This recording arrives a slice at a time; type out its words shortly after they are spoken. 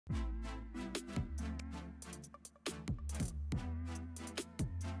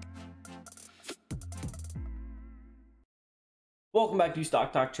Welcome back to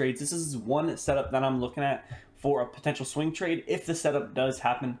Stock Talk Trades. This is one setup that I'm looking at for a potential swing trade. If the setup does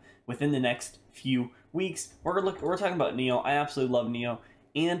happen within the next few weeks, we're talking about NIO. I absolutely love NIO,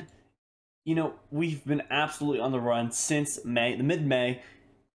 and we've been absolutely on the run since May, the mid-May.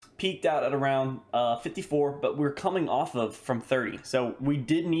 Peaked out at around 54, but we're coming off of from 30, so we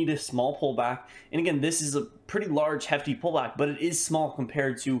did need a small pullback. And again, this is a pretty large, hefty pullback, but it is small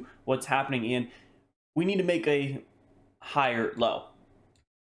compared to what's happening, and we need to make a higher low.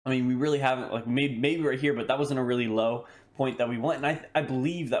 I mean, we really haven't, like, maybe right here, but that wasn't a really low point that we went, and I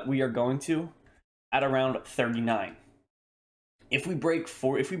believe that we are going to at around 39. If we break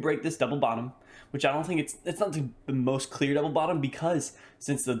this double bottom, which I don't think it's not the most clear double bottom, because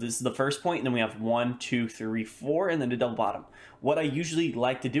since this is the first point, and then we have 1, 2, 3, 4, and then a double bottom. What I usually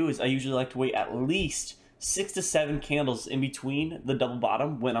like to do is I usually like to wait at least 6 to 7 candles in between the double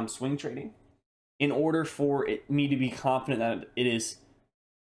bottom when I'm swing trading, in order for me to be confident that it is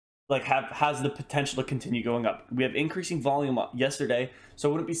has the potential to continue going up. We have increasing volume yesterday, so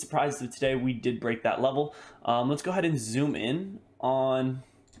I wouldn't be surprised if today we did break that level. Let's go ahead and zoom in on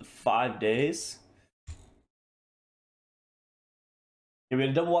 5 days. Yeah, we had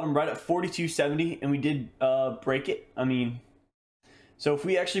a double bottom right at 42.70, and we did break it. I mean, so if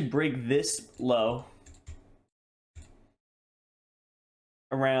we actually break this low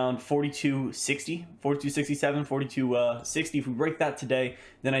around 42.60, 42.67, 42.60, if we break that today,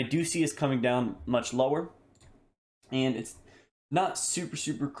 then I do see us coming down much lower, and it's not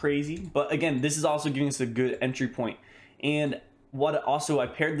super crazy, but again, this is also giving us a good entry point. And what also I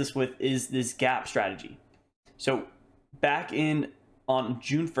paired this with is this gap strategy. So back on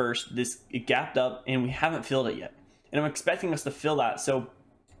June 1st, it gapped up, and we haven't filled it yet, and I'm expecting us to fill that. So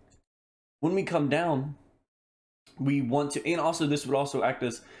when we come down, we want to, and also this would also act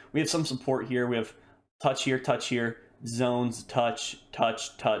as, we have some support here. We have touch here, zones, touch.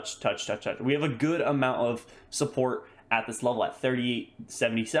 We have a good amount of support at this level at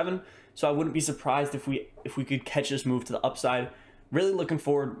 38.77. So I wouldn't be surprised if we could catch this move to the upside. Really looking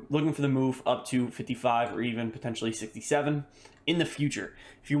for the move up to 55 or even potentially 67 in the future.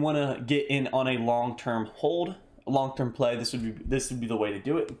 If you want to get in on a long-term hold, a long-term play, this would be the way to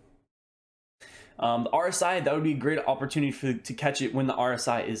do it. The RSI, that would be a great opportunity to catch it when the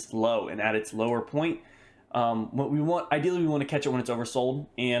RSI is low and at its lower point. Ideally we want to catch it when it's oversold,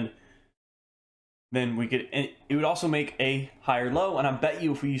 and then it would also make a higher low. And I bet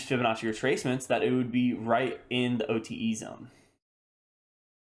you if we use Fibonacci retracements, that it would be right in the OTE zone.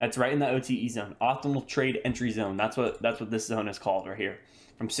 That's right in the OTE zone, optimal trade entry zone. That's what this zone is called right here,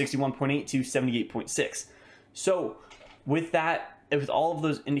 from 61.8 to 78.6. So with that, with all of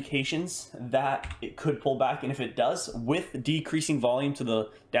those indications that it could pull back, and if it does, with decreasing volume to the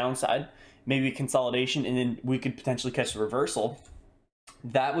downside, maybe a consolidation, and then we could potentially catch a reversal,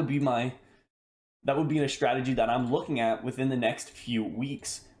 that would be a strategy that I'm looking at within the next few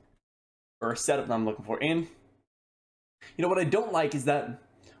weeks, or a setup that I'm looking for. And what I don't like is that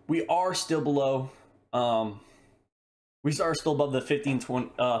we are still below, we are still above the 50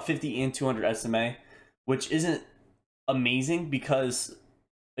 and 200 SMA, which isn't amazing, because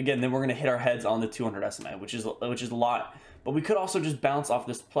again, then we're going to hit our heads on the 200 SMA, which is a lot. But we could also just bounce off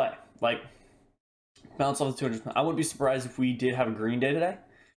this play, like bounce off the 200. I wouldn't be surprised if we did have a green day today,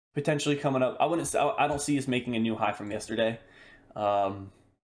 potentially coming up. I don't see us making a new high from yesterday. Yeah,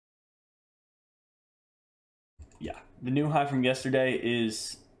 the new high from yesterday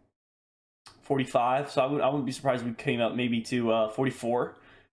is 45, so I wouldn't be surprised if we came up maybe to 44.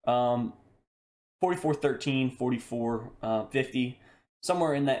 44.13, 44.50,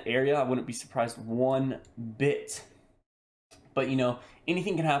 somewhere in that area. I wouldn't be surprised one bit. But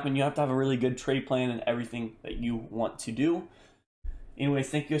anything can happen. You have to have a really good trade plan and everything that you want to do. Anyways,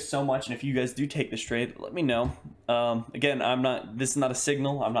 thank you so much, and if you guys do take this trade, let me know. Again, this is not a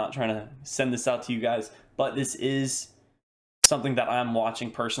signal. I'm not trying to send this out to you guys, but this is something that I'm watching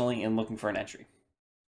personally and looking for an entry.